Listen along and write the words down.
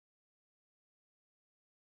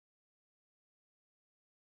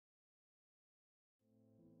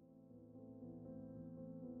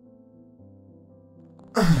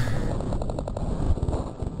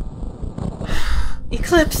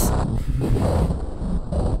Eclipse!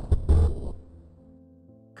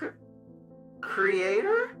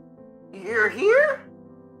 Creator? You're here?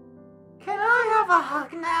 Can I have a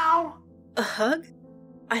hug now? A hug?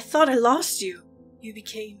 I thought I lost you. You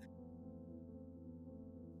became...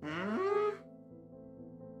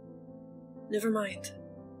 Never mind.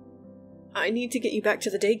 I need to get you back to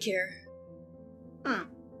the daycare.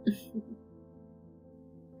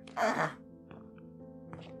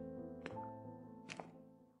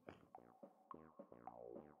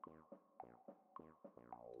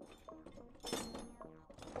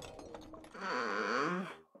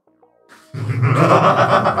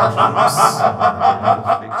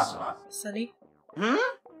 Sunny?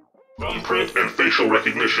 Thumbprint and facial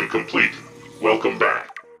recognition complete. Welcome back.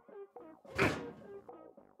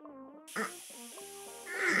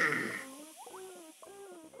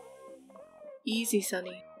 Easy,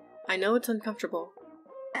 Sunny. I know it's uncomfortable.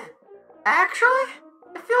 Actually,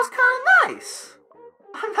 it feels kinda nice.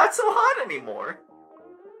 I'm not so hot anymore.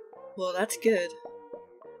 Well, that's good.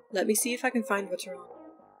 Let me see if I can find what's wrong.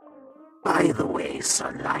 By the way,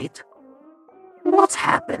 Sunlight, what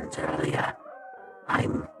happened earlier?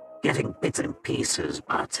 I'm getting bits and pieces,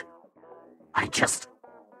 but I just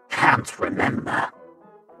can't remember.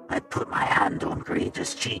 I put my hand on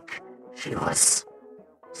Greta's cheek. She was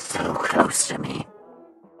so close to me.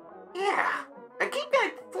 Yeah, I keep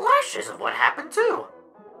getting flashes of what happened too.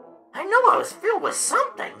 I know I was filled with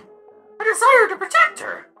something. A desire to protect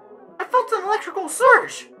her. I felt an electrical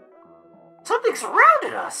surge. Something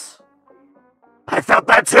surrounded us. I felt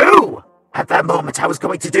that too! At that moment, I was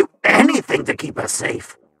going to do anything to keep her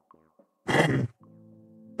safe. Then,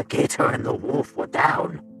 the gator and the wolf were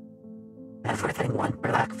down. Everything went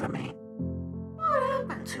black for me. What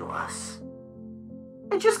happened to us?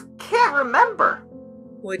 I just can't remember.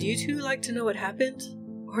 Would you two like to know what happened?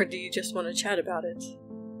 Or do you just want to chat about it?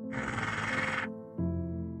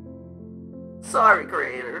 Sorry,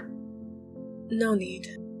 Creator. No need.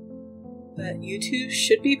 But you two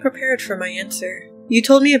should be prepared for my answer. You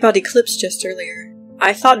told me about Eclipse just earlier.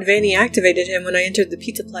 I thought Vanny activated him when I entered the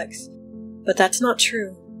Pizzaplex. But that's not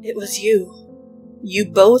true. It was you. You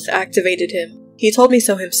both activated him. He told me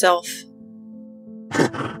so himself.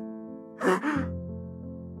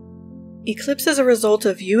 Eclipse is a result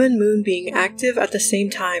of you and Moon being active at the same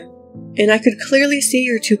time, and I could clearly see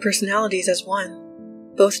your two personalities as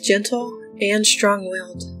one, both gentle and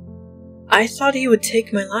strong-willed. I thought he would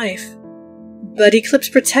take my life, but Eclipse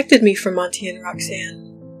protected me from Monty and Roxanne.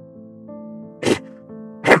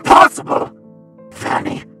 Impossible!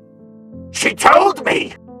 Fanny, she told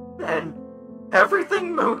me! And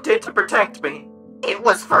everything Moon did to protect me, it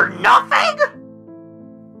was for nothing?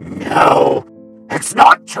 No, it's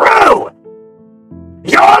not true!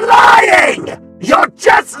 You're lying! You're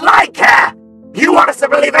just like her! You want us to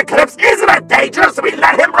believe Eclipse isn't a danger, so we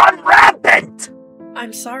let him run rampant!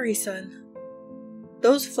 I'm sorry, son.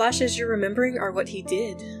 Those flashes you're remembering are what he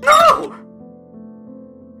did. No!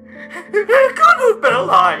 It couldn't have been a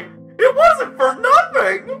lie! It wasn't for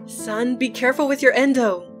nothing! Son, be careful with your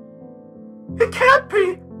endo. It can't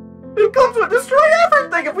be! Eclipse would destroy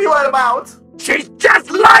everything if we let him out! She's just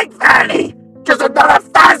like Fanny! Just another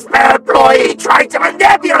Fazbear employee trying to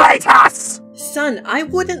manipulate us! Son, I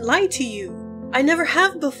wouldn't lie to you. I never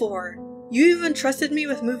have before. You even trusted me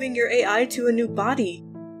with moving your AI to a new body.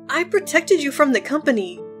 I protected you from the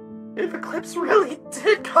company. If Eclipse really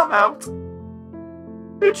did come out,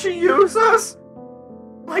 did she use us?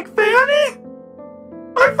 Like Fanny?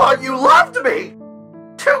 I thought you loved me!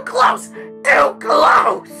 Too close! Too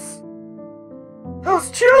close!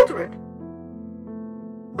 Those children!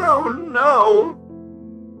 Oh no!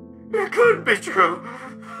 It couldn't be true!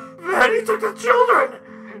 Fanny took the children!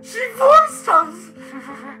 She forced us!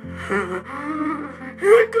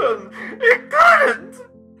 It couldn't! It couldn't!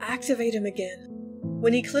 Activate him again.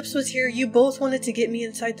 When Eclipse was here, you both wanted to get me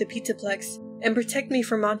inside the Pizzaplex and protect me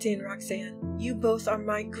from Monty and Roxanne. You both are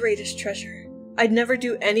my greatest treasure. I'd never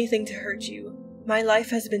do anything to hurt you. My life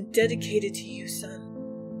has been dedicated to you,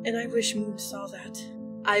 son. And I wish Moon saw that.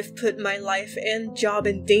 I've put my life and job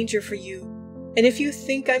in danger for you. And if you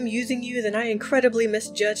think I'm using you, then I incredibly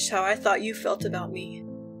misjudged how I thought you felt about me.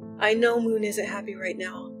 I know Moon isn't happy right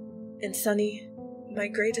now. And Sunny, my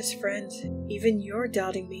greatest friend, even you're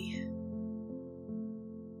doubting me.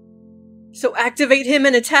 So activate him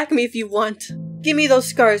and attack me if you want. Give me those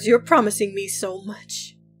scars you're promising me so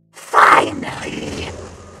much. Finally,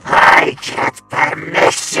 I get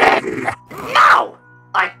permission! No!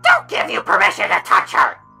 I don't give you permission to touch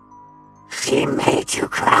her! She made you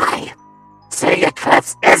cry. Saying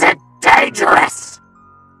Eclipse isn't dangerous!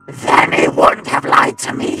 wouldn't have lied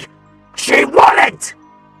to me. She wouldn't!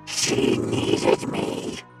 She needed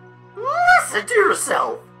me. Listen to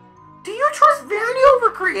yourself! Do you trust Vanity over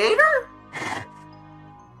Creator?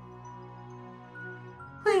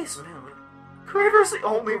 Please, Moon. Creator's the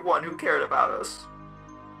only one who cared about us.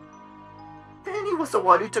 Vanny was the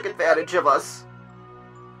one who took advantage of us.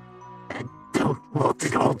 I don't want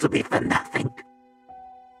it all to be for nothing.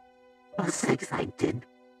 The things I did,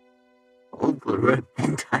 all the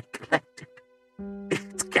remains I collected,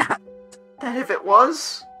 it can't. And if it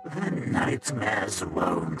was? The nightmares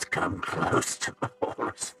won't come close to the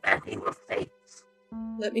horrors Fanny will face.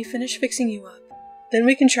 Let me finish fixing you up. Then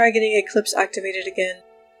we can try getting Eclipse activated again,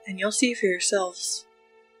 and you'll see for yourselves.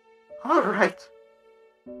 Alright.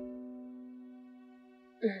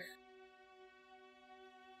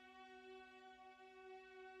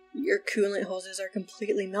 Your coolant hoses are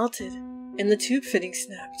completely melted, and the tube fitting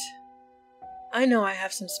snapped. I know I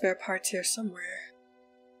have some spare parts here somewhere.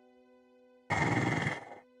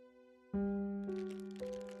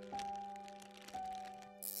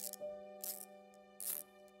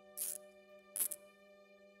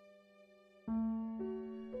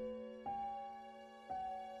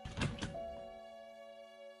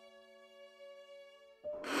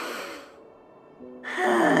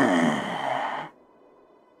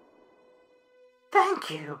 Thank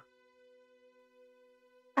you.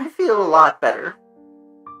 I feel a lot better.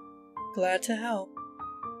 Glad to help.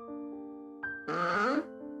 Mm?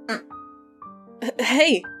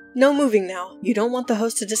 Hey! No moving now. You don't want the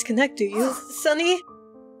host to disconnect, do you? Sonny?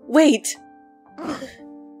 Wait!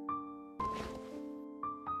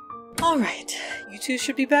 Alright, you two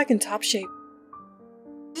should be back in top shape.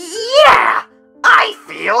 Yeah! I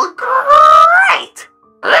feel great!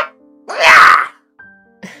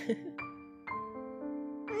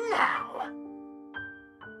 Now,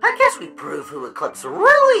 I guess we prove who Eclipse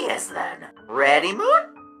really is then. Ready, Moon?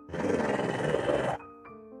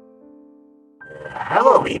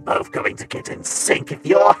 How are we both going to get in sync if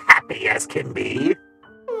you're happy as can be?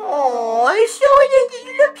 Oh, so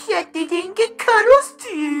you're upset they didn't get cuddles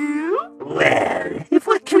too? Well, if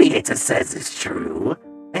what Creator says is true,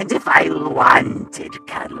 and if I wanted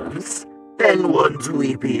cuddles, then wouldn't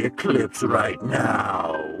we be Eclipse right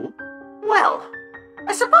now? Well,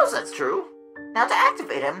 I suppose that's true. Now to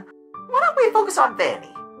activate him, why don't we focus on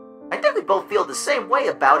Vanny? I think we both feel the same way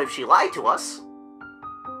about if she lied to us.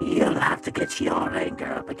 You'll have to get your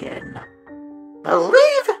anger up again.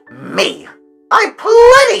 Believe me, I'm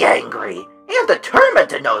plenty angry and determined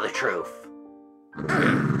to know the truth.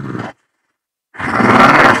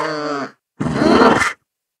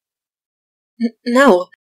 No,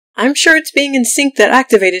 I'm sure it's being in sync that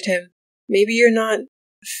activated him. Maybe you're not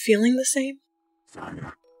feeling the same?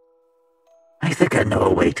 Son, I think I know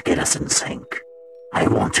a way to get us in sync. I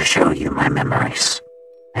want to show you my memories.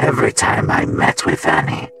 Every time I met with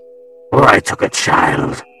Annie, or I took a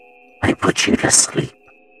child, I put you to sleep.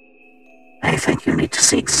 I think you need to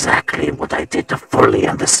see exactly what I did to fully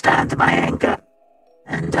understand my anger.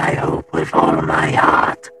 And I hope with all my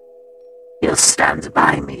heart, you'll stand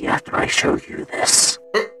by me after I show you this.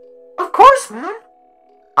 Of course, man.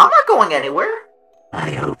 I'm not going anywhere.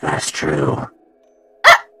 I hope that's true.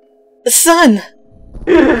 Son!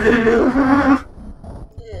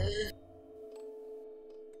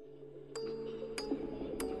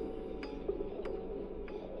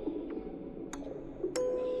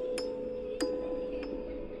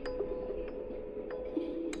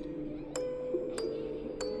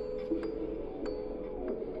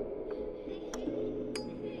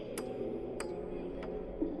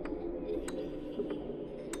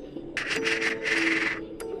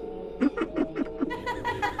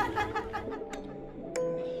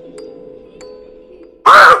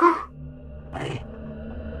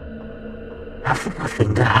 I have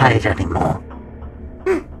nothing to hide anymore.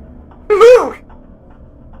 Moo!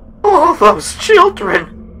 All those children!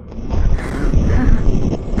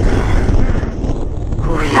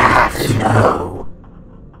 We have to know.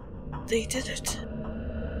 They did it.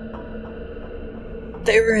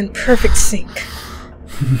 They were in perfect sync.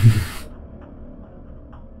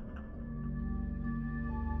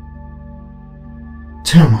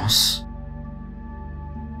 Thomas,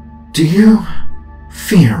 do you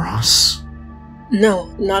fear us?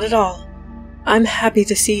 No, not at all. I'm happy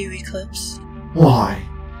to see you, Eclipse. Why?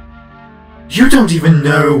 You don't even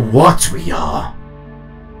know what we are.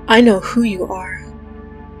 I know who you are.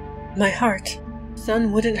 My heart.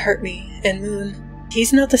 Sun wouldn't hurt me, and Moon,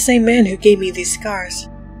 he's not the same man who gave me these scars.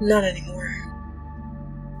 Not anymore.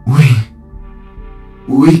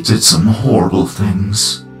 We did some horrible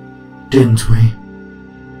things, didn't we?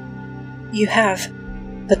 You have.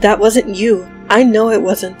 But that wasn't you. I know it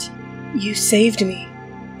wasn't. You saved me.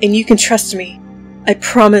 And you can trust me. I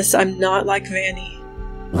promise I'm not like Vanny.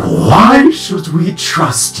 Why should we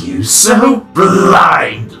trust you so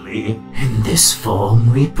blindly? In this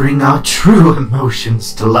form, we bring our true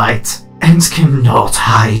emotions to light and cannot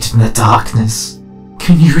hide in the darkness.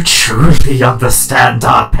 Can you truly understand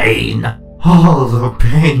our pain? All the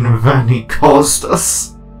pain Vanny caused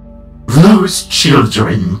us. Those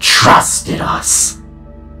children trusted us.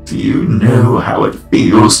 Do you know how it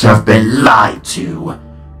feels to have been lied to?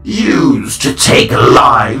 Used to take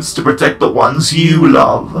lives to protect the ones you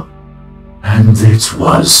love. And it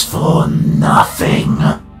was for nothing.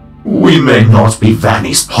 We may not be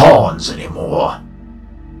Vanny's pawns anymore,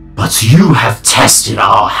 but you have tested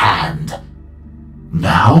our hand.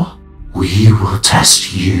 Now, we will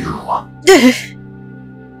test you.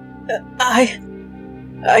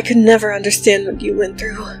 I could never understand what you went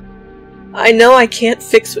through. I know I can't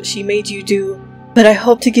fix what she made you do, but I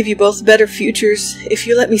hope to give you both better futures if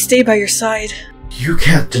you let me stay by your side. You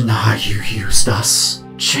can't deny you used us,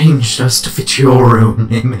 changed us to fit your own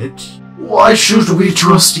image. Why should we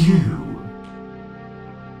trust you?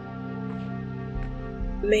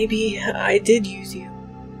 Maybe I did use you.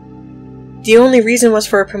 The only reason was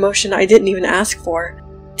for a promotion I didn't even ask for,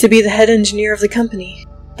 to be the head engineer of the company.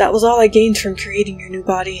 That was all I gained from creating your new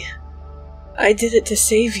body. I did it to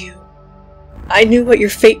save you. I knew what your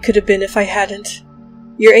fate could have been if I hadn't.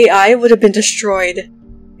 Your AI would have been destroyed,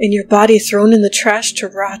 and your body thrown in the trash to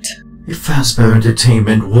rot. If Fazbear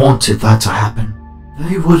Entertainment wanted that to happen,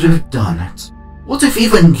 they would have done it. What if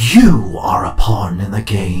even you are a pawn in the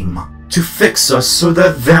game? To fix us so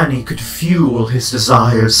that Vanny could fuel his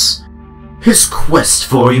desires, his quest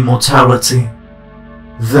for immortality.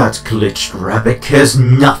 That Glitchtrap cares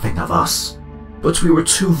nothing of us, but we were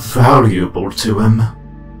too valuable to him.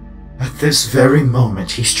 At this very moment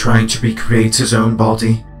he's trying to recreate his own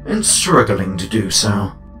body, and struggling to do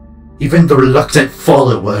so. Even the reluctant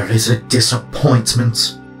follower is a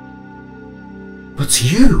disappointment. But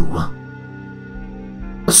you,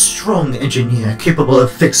 a strong engineer capable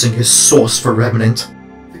of fixing his source for Remnant,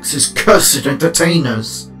 fix his cursed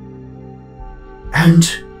entertainers,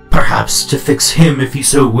 and perhaps to fix him if he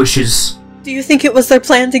so wishes. Do you think it was their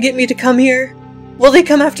plan to get me to come here? Will they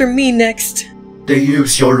come after me next? They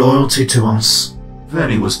use your loyalty to us.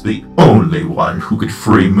 Vanny was the only one who could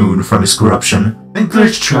free Moon from his corruption, and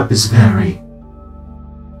Glitchtrap is very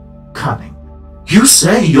cunning. You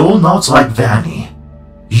say you're not like Vanny.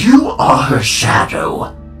 You are her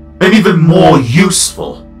shadow, and even more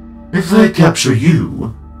useful. If they capture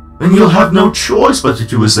you, then you'll have no choice but to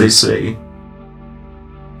do as they say.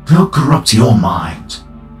 They'll corrupt your mind,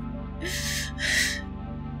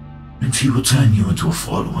 and he will turn you into a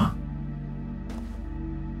follower.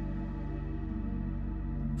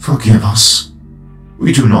 Forgive us.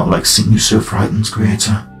 We do not like seeing you so frightened,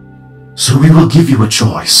 Creator. So we will give you a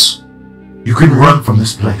choice. You can run from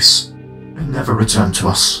this place and never return to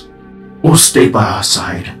us, or stay by our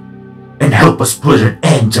side and help us put an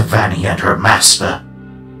end to Vanny and her master.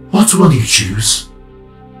 What will you choose?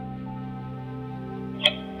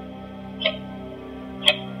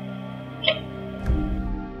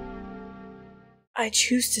 I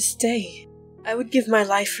choose to stay. I would give my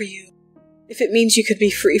life for you, if it means you could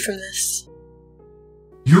be free from this.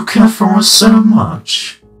 You care for us so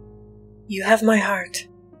much. You have my heart,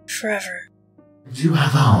 forever. And you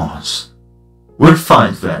have ours. We'll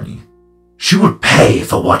find Vanny. She will pay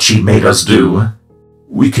for what she made us do.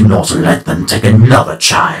 We cannot let them take another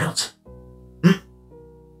child.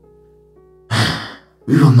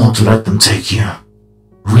 We will not let them take you.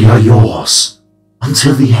 We are yours,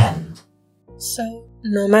 until the end. So,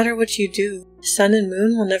 no matter what you do, Sun and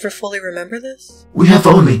Moon will never fully remember this? We have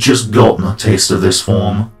only just gotten a taste of this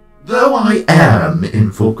form. Though I am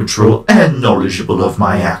in full control and knowledgeable of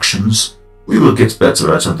my actions, we will get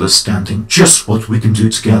better at understanding just what we can do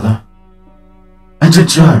together. And in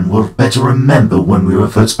turn, we'll better remember when we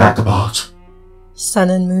revert back apart.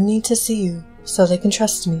 Sun and Moon need to see you, so they can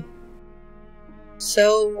trust me.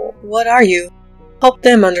 So, what are you? Help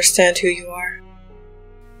them understand who you are.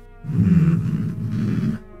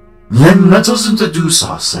 Then let us introduce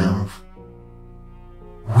ourselves.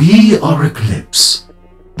 We are Eclipse,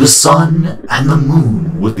 the sun and the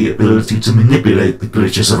moon with the ability to manipulate the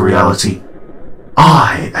glitches of reality.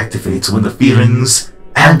 I activate when the feelings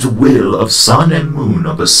and will of sun and moon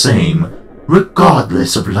are the same,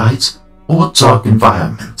 regardless of light or dark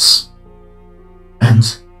environments.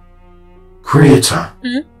 And, Creator,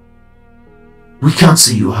 we can't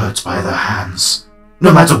see you hurt by their hands.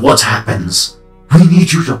 No matter what happens, we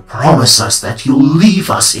need you to promise us that you'll leave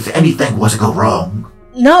us if anything were to go wrong.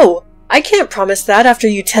 No! I can't promise that after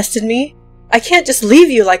you tested me. I can't just leave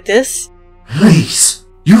you like this. Please,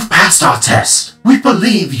 you've passed our test. We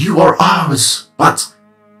believe you are ours. But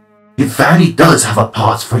if Fanny does have a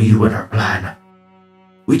part for you in her plan,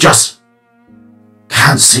 we just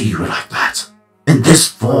can't see you like that. In this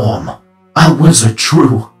form, our words are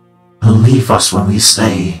true. Believe us when we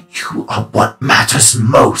say you are what matters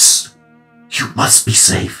most. You must be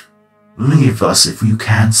safe. Leave us if we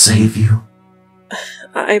can't save you.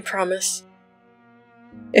 I promise.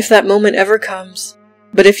 If that moment ever comes.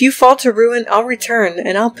 But if you fall to ruin, I'll return,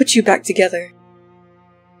 and I'll put you back together.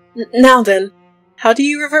 Now then, how do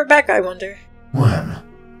you revert back, I wonder? Well,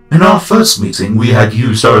 in our first meeting, we had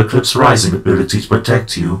used our Eclipse Rising ability to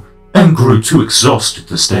protect you, and grew too exhausted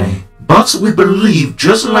to stay. But we believe,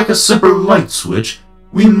 just like a simple light switch,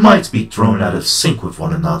 we might be thrown out of sync with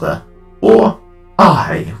one another. Or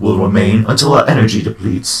I will remain until our energy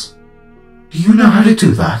depletes. Do you know how to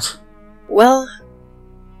do that? Well,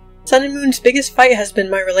 Sun and Moon's biggest fight has been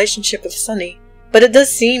my relationship with Sunny, but it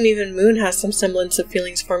does seem even Moon has some semblance of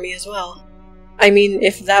feelings for me as well. I mean,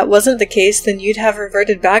 if that wasn't the case, then you'd have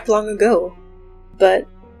reverted back long ago. But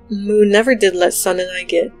Moon never did let Sun and I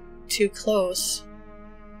get too close.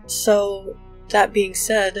 So, that being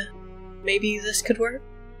said, maybe this could work?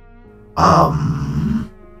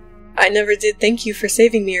 I never did thank you for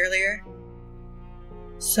saving me earlier.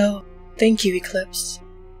 So, thank you, Eclipse.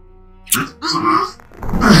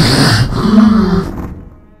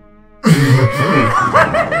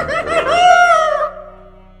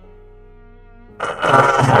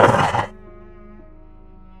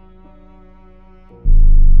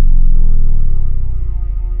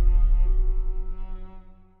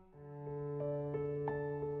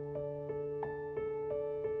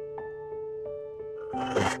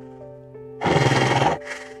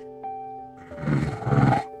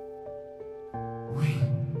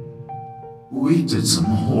 We did some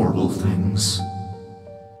horrible things,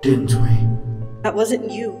 didn't we? That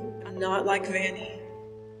wasn't you. I'm not like Vanny.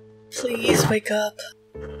 Please wake up.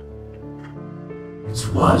 It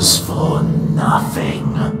was for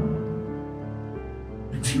nothing.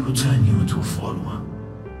 And she will turn you into a follower.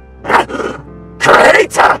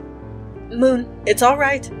 Traitor! Moon, it's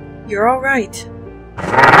alright. You're alright.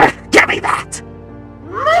 Give me that!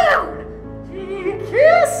 Moon! He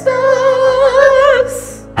kissed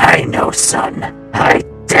us! I know, son. I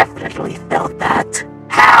definitely felt that.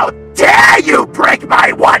 How dare you break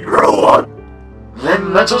my one rule!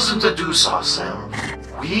 Then let us introduce ourselves.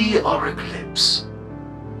 We are Eclipse.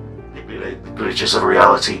 Manipulate the glitches of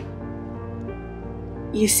reality.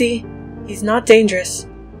 You see, he's not dangerous.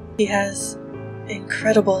 He has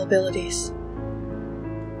incredible abilities.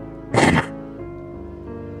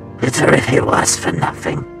 It really was for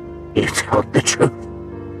nothing. You told the truth.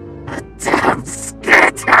 A damn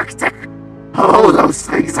scare tactic. All those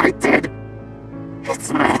things I did.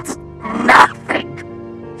 It meant nothing.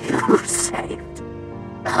 You saved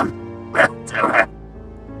a murderer.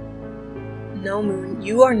 No, Moon,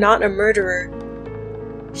 you are not a murderer.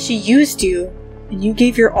 She used you, and you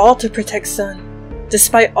gave your all to protect Sun.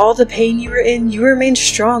 Despite all the pain you were in, you remained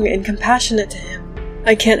strong and compassionate to him.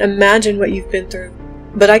 I can't imagine what you've been through,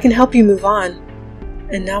 but I can help you move on.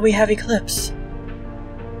 And now we have Eclipse.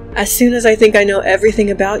 As soon as I think I know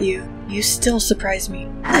everything about you, you still surprise me.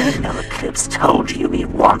 I know Eclipse told you he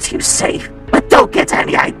wants you safe, but don't get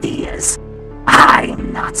any ideas.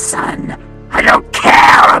 I'm not Sun. I don't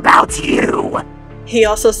care about you. He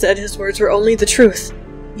also said his words were only the truth.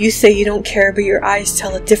 You say you don't care, but your eyes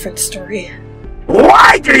tell a different story.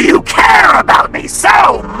 Why do you care about me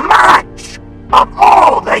so much? Of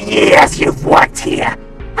all the years you've worked here,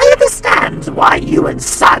 I understand why you and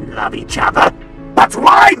Sun love each other, but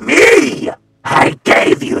why me? I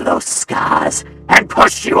gave you those scars and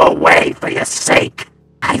pushed you away for your sake.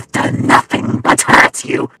 I've done nothing but hurt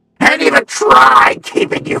you and even tried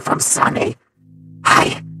keeping you from Sunny.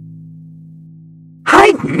 I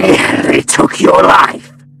nearly took your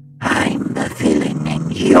life. I'm the villain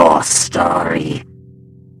in your story.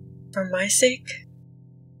 For my sake?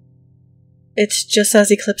 It's just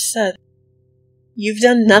as Eclipse said. You've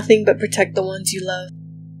done nothing but protect the ones you love.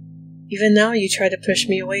 Even now you try to push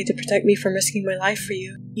me away to protect me from risking my life for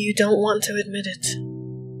you. You don't want to admit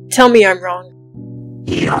it. Tell me I'm wrong.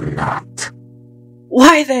 You're not.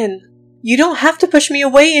 Why then? You don't have to push me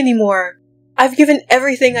away anymore. I've given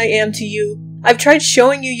everything I am to you. I've tried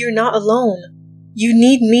showing you you're not alone. You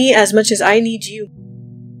need me as much as I need you.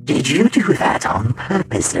 Did you do that on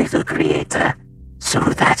purpose, little creator? So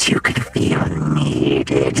that you could feel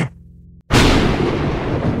needed?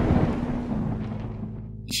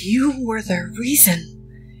 You were their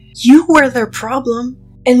reason. You were their problem.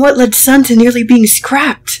 And what led Sun to nearly being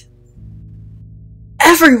scrapped?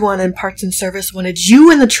 Everyone in parts and service wanted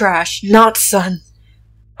you in the trash, not Sun.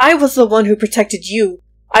 I was the one who protected you.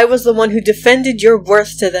 I was the one who defended your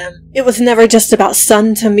worth to them. It was never just about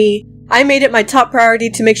Sun to me. I made it my top priority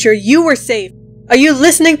to make sure you were safe. Are you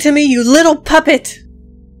listening to me, you little puppet?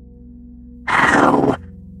 How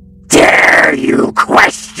dare you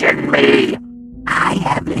question me? I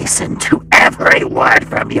have listened to every word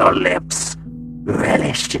from your lips,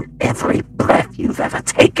 relished in every breath you've ever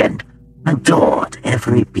taken, adored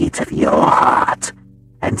every beat of your heart,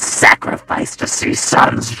 and sacrificed to see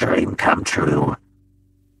Sun's dream come true.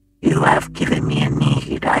 You have given me a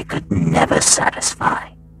need I could never satisfy.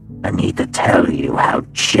 A need to tell you how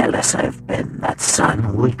jealous I've been that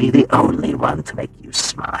Sun would be the only one to make you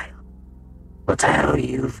smile. But how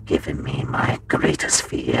you've given me my greatest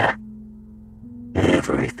fear.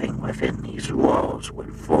 Everything within these walls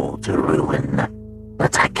would fall to ruin,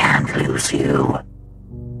 but I can't lose you.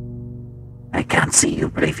 I can't see you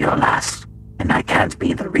breathe your last, and I can't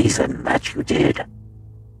be the reason that you did.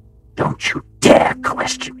 Don't you dare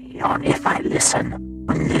question me on if I listen,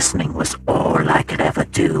 when listening was all I could ever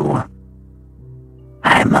do.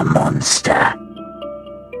 I'm a monster,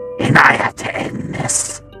 and I have to end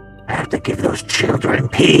this. I have to give those children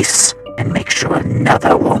peace, and make sure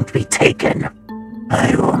another won't be taken.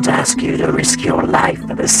 I won't ask you to risk your life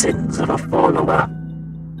for the sins of a follower.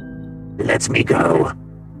 Let me go.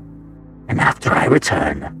 And after I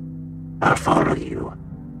return, I'll follow you.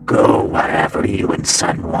 Go wherever you and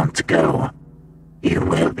Sun want to go. You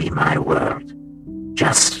will be my world.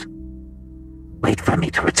 Just wait for me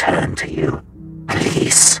to return to you,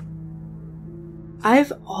 please.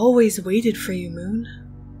 I've always waited for you, Moon.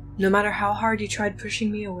 No matter how hard you tried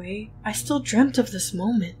pushing me away, I still dreamt of this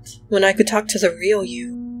moment, when I could talk to the real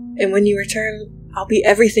you. And when you return, I'll be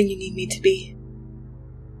everything you need me to be.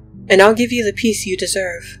 And I'll give you the peace you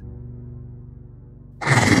deserve.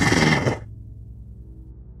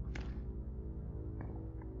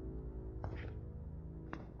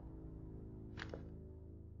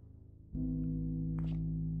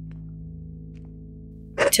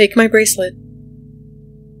 Take my bracelet,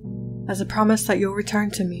 as a promise that you'll return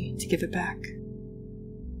to me to give it back.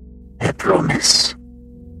 I promise.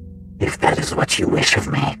 If that is what you wish of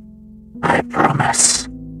me, I promise.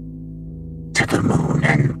 To the moon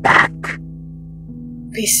and back.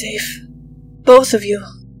 Be safe. Both of you.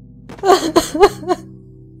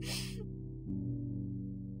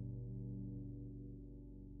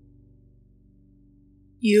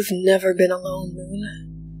 You've never been alone, Moon.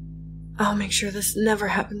 I'll make sure this never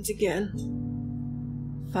happens again.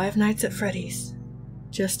 5 nights at Freddy's,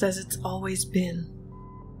 just as it's always been.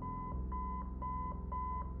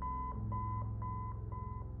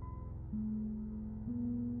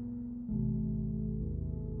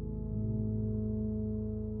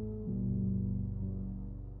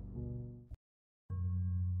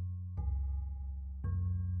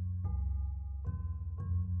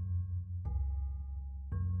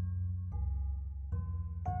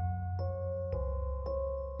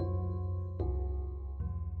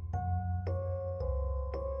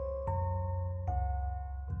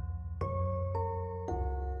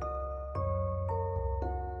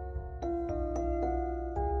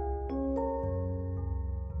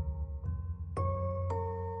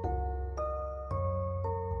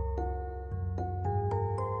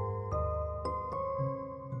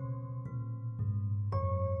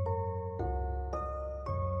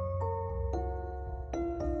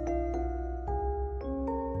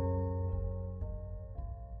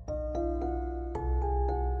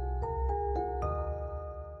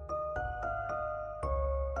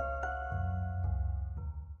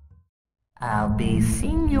 I'll be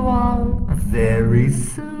seeing you all very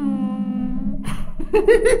soon.